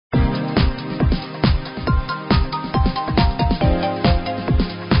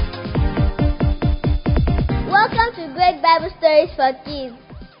Stories for Kids.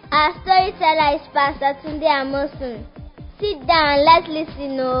 Our storyteller is Pastor Tunde Amosun. Sit down, let's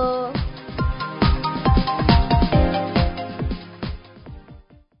listen.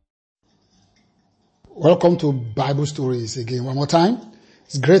 Welcome to Bible Stories again. One more time.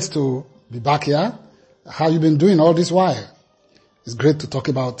 It's great to be back here. How you been doing all this while? It's great to talk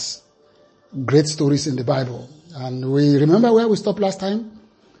about great stories in the Bible. And we remember where we stopped last time?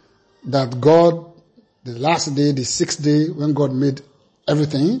 That God, the last day, the sixth day, when God made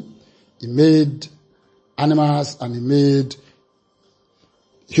everything, He made animals and He made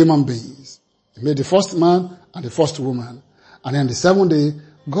human beings. He made the first man and the first woman. And then the seventh day,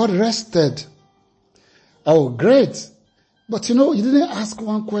 God rested. Oh, great. But you didn't ask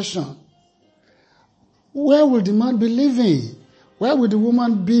one question. Where will the man be living? Where will the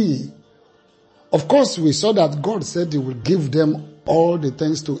woman be? Of course, we saw that God said He will give them all the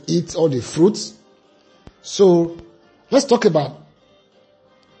things to eat, all the fruits. So, let's talk about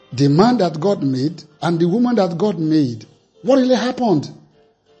the man that God made and the woman that God made. What really happened?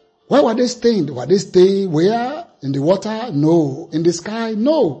 Where were they staying? Were they staying where? In the water? No. In the sky?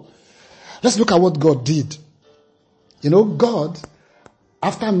 No. Let's look at what God did. God,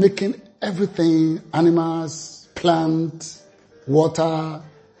 after making everything, animals, plants, water,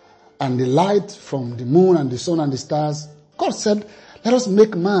 and the light from the moon and the sun and the stars, God said, let us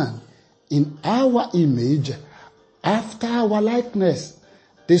make man in our image, after our likeness.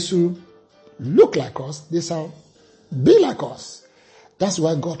 They should look like us. They shall be like us. That's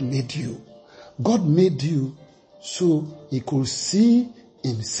why God made you. God made you so He could see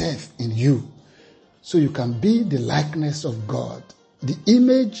Himself in you. So you can be the likeness of God, the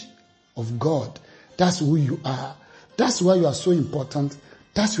image of God. That's who you are. That's why you are so important.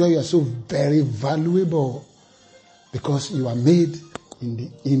 That's why you are so very valuable. Because you are made in the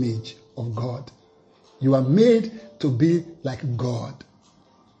image of God. You are made to be like God.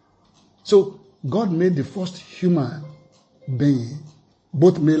 So God made the first human being,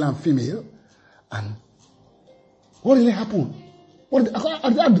 both male and female. And what really happened?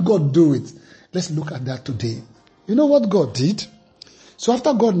 How did God do it? Let's look at that today. You know what God did? So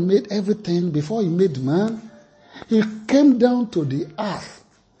after God made everything, before He made man, He came down to the earth.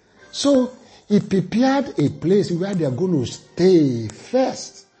 So He prepared a place where they are going to stay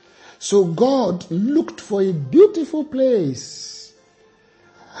first. So God looked for a beautiful place.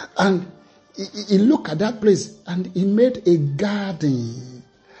 And He looked at that place and He made a garden.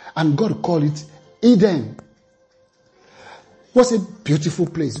 And God called it Eden. It was a beautiful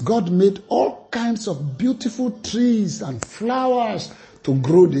place. God made all kinds of beautiful trees and flowers to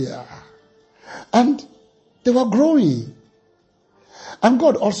grow there. And they were growing. And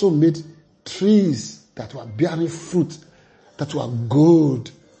God also made trees that were bearing fruit, that were good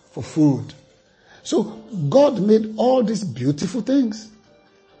for food. So God made all these beautiful things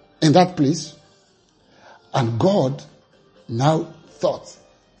in that place. And God now thought,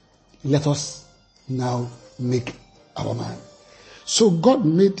 let us now make our man. So God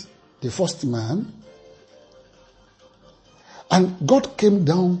made the first man, and God came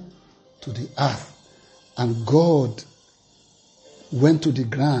down to the earth, and God went to the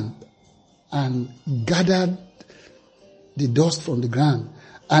ground and gathered the dust from the ground,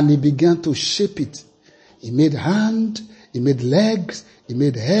 and He began to shape it. He made hand, He made legs, He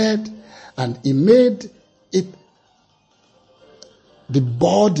made head, and He made it the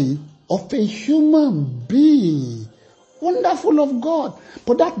body of a human being. Wonderful of God.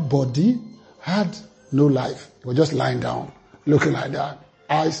 But that body had no life. It was just lying down, looking like that.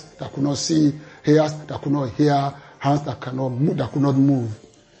 Eyes that could not see, ears that could not hear, hands that could not move.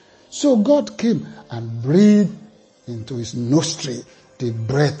 So God came and breathed into his nostril the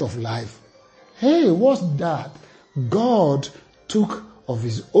breath of life. Hey, what's that? God took of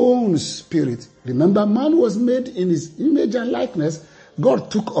his own spirit. Remember, man was made in his image and likeness.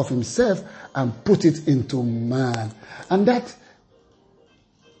 God took of himself and put it into man. And that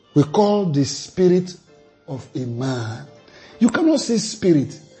we call the spirit of a man. You cannot say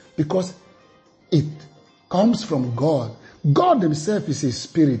spirit because it comes from God. God himself is a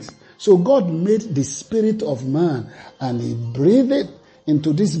spirit. So God made the spirit of man and he breathed it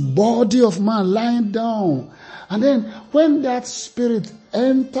into this body of man lying down. And then when that spirit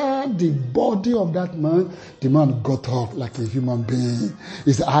entered the body of that man, the man got up like a human being.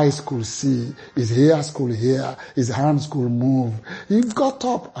 His eyes could see, his ears could hear, his hands could move. He got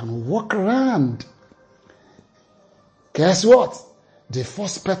up and walked around. Guess what? The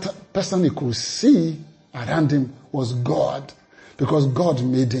first person he could see around him was God, because God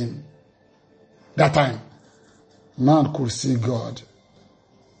made him. That time, man could see God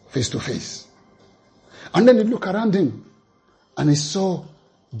face to face. And then he looked around him and he saw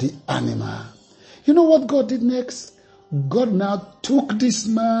the animal. You know what God did next? God now took this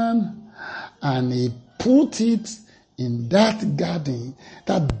man and he put it in that garden,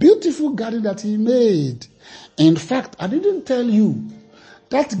 that beautiful garden that he made. In fact, I didn't tell you,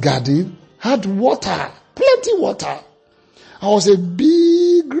 that garden had water, plenty water. There was a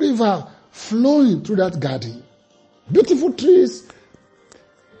big river flowing through that garden. Beautiful trees,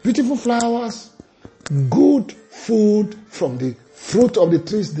 beautiful flowers, good food from the fruit of the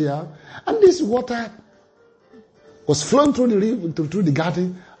trees there. And this water was flowing through the river, through the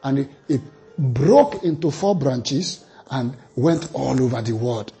garden, and it broke into 4 branches and went all over the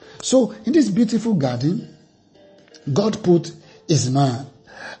world. So in this beautiful garden, God put his man.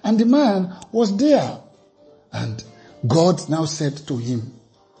 And the man was there. And God now said to him,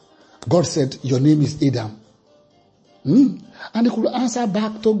 God said, your name is Adam. And he could answer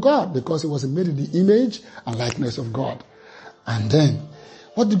back to God because he was made in the image and likeness of God. And then,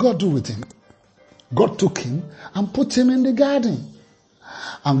 what did God do with him? God took him and put him in the garden.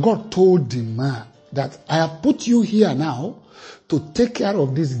 And God told the man that I have put you here now to take care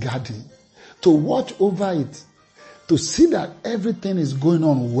of this garden, to watch over it, to see that everything is going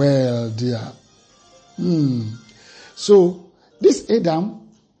on well there. So, this Adam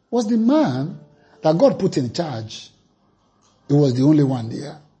was the man that God put in charge. He was the only one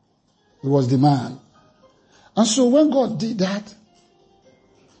there. He was the man. And so when God did that,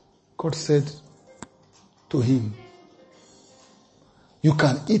 God said to him, you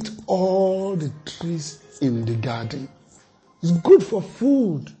can eat all the trees in the garden. It's good for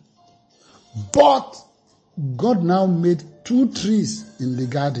food. But God now made 2 trees in the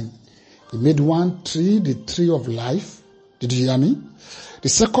garden. He made one tree, the tree of life. Did you hear me? The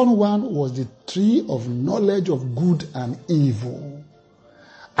second one was the tree of knowledge of good and evil.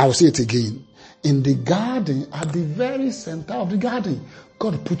 I will say it again. In the garden, at the very center of the garden,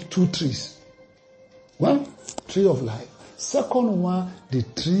 God put 2 trees. One, tree of life. Second one, the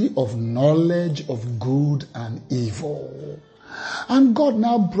tree of knowledge of good and evil. And God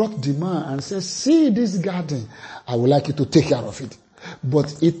now brought the man and said, see this garden, I would like you to take care of it. But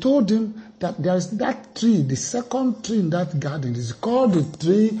he told him that there is that tree, the second tree in that garden, is called the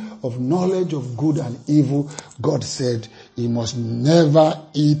tree of knowledge of good and evil. God said he must never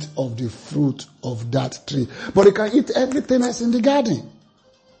eat of the fruit of that tree. But he can eat everything else in the garden.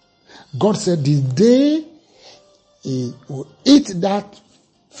 God said the day he will eat that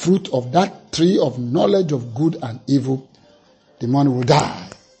fruit of that tree of knowledge of good and evil, the man will die.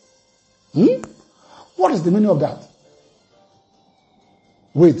 What is the meaning of that?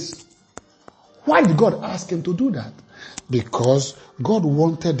 Wait. Why did God ask him to do that? Because God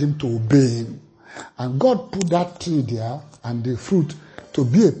wanted him to obey him. And God put that tree there and the fruit to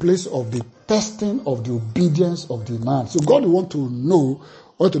be a place of the testing of the obedience of the man. So God want to know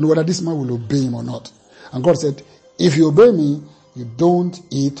whether this man will obey him or not. And God said, if you obey me, you don't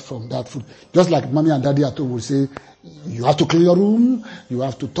eat from that fruit. Just like mommy and daddy at home will say, you have to clean your room, you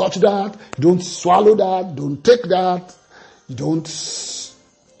have to touch that, don't swallow that, don't take that, you don't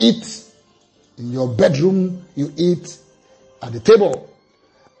eat in your bedroom, you eat at the table.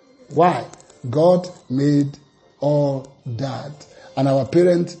 Why? God made all that. And our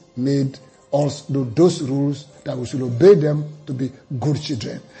parents made also those rules that we should obey them to be good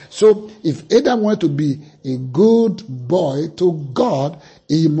children. So if Adam wanted to be a good boy to God,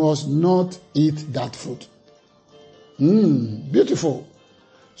 he must not eat that fruit. Beautiful.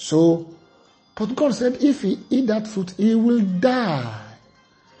 So, but God said if he eat that fruit, he will die.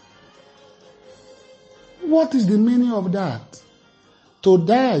 What is the meaning of that? To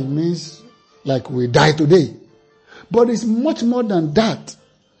die means like we die today. But it's much more than that.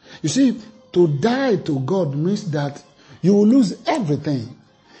 You see, to die to God means that you will lose everything.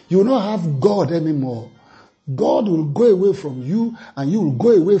 You will not have God anymore. God will go away from you and you will go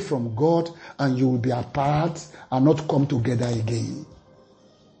away from God and you will be apart and not come together again.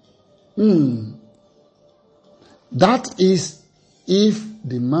 That is if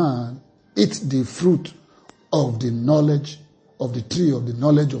the man eats the fruit of the knowledge of the tree of the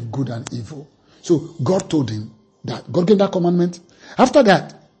knowledge of good and evil. So God told him that. God gave that commandment. After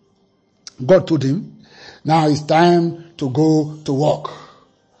that, God told him, now it's time to go to work.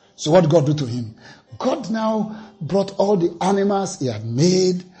 So what did God do to him? God now brought all the animals he had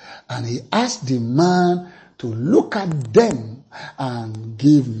made and he asked the man to look at them and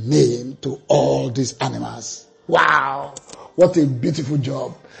give name to all these animals. Wow! What a beautiful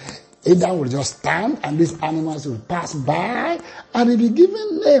job. Adam will just stand and these animals will pass by and he'll be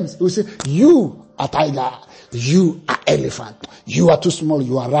given names. He will say, you are tiger, you are elephant, you are too small,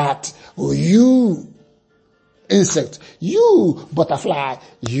 you are rat, or you. insect. You butterfly.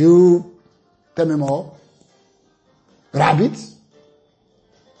 You, tell me more. Rabbit.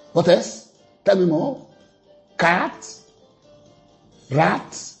 What else? Tell me more. Cat.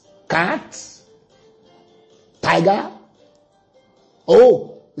 Rat. Cat. Tiger.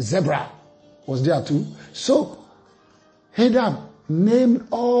 Oh, zebra was there too. So, Adam named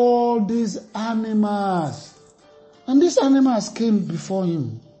all these animals. And these animals came before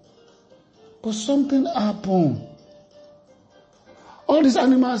him. But something happened. All these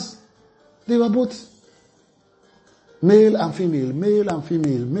animals, they were both male and female, male and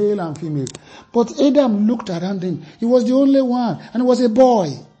female, male and female. But Adam looked around him. He was the only one, and he was a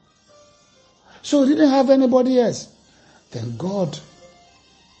boy. So he didn't have anybody else. Then God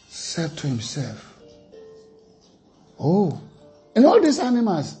said to himself, oh, in all these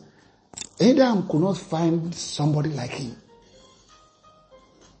animals, Adam could not find somebody like him.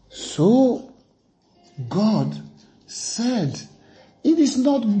 So God said, it is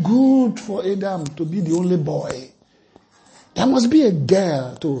not good for Adam to be the only boy. There must be a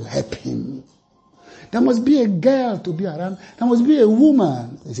girl to help him. There must be a girl to be around. There must be a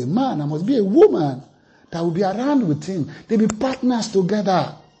woman. There's a man. There must be a woman that will be around with him. They'll be partners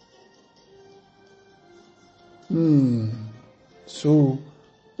together. So,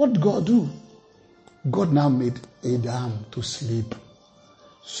 what did God do? God now made Adam to sleep.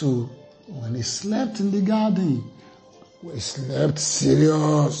 So, when he slept in the garden, he slept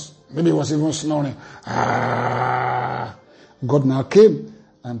serious. Maybe he was even snoring. God now came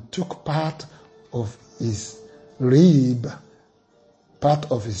and took part of his rib, part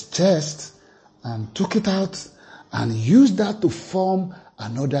of his chest, and took it out and used that to form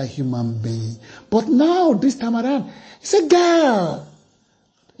another human being. But now, this time around, it's a girl,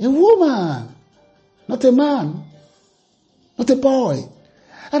 a woman, not a man, not a boy.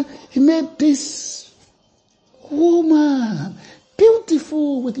 And he made this woman,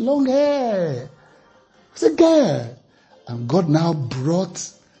 beautiful with long hair. It's a girl. And God now brought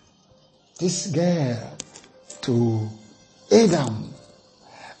this girl to Adam.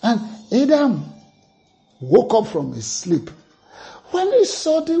 And Adam woke up from his sleep. When he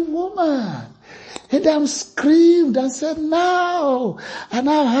saw the woman, Adam screamed and said, now, and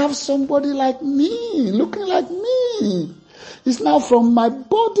I have somebody like me, looking like me. It's now from my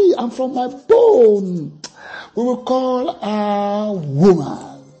body and from my bone. We will call her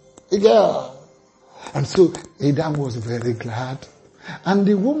woman, a girl. And so Adam was very glad. And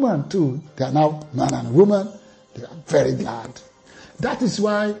the woman too, they are now man and woman, they are very glad. That is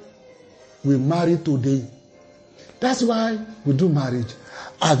why we marry today. That's why we do marriage.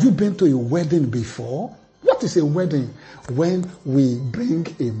 Have you been to a wedding before? What is a wedding? When we bring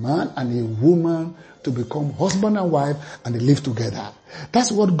a man and a woman to become husband and wife and they live together.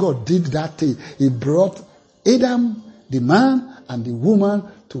 That's what God did that day. He brought Adam, the man, and the woman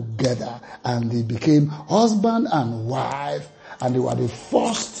together. And they became husband and wife. And they were the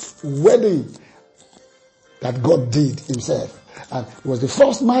first wedding that God did himself. And it was the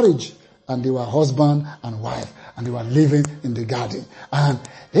first marriage. And they were husband and wife. And they were living in the garden. And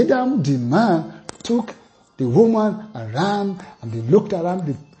Adam, the man, took the woman around and they looked around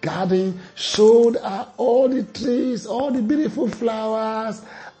the garden, showed her all the trees, all the beautiful flowers,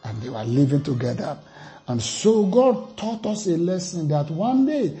 and they were living together. And so God taught us a lesson that one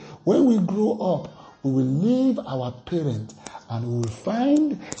day when we grow up, we will leave our parents and we will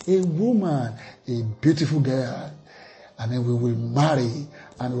find a woman, a beautiful girl, and then we will marry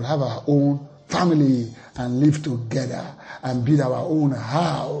and we'll have our own family and live together and build our own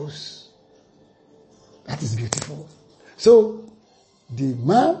house. That is beautiful. So, the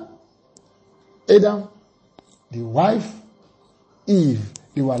man, Adam, the wife, Eve,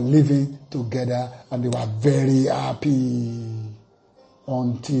 they were living together and they were very happy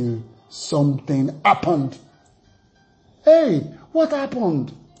until something happened. Hey, what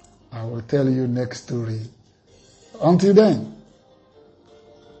happened? I will tell you next story. Until then,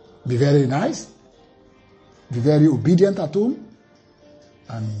 be very nice, be very obedient at home,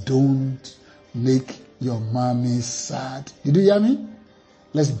 and don't make your mommy sad. Did you hear me?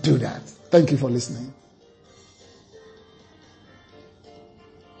 Let's do that. Thank you for listening.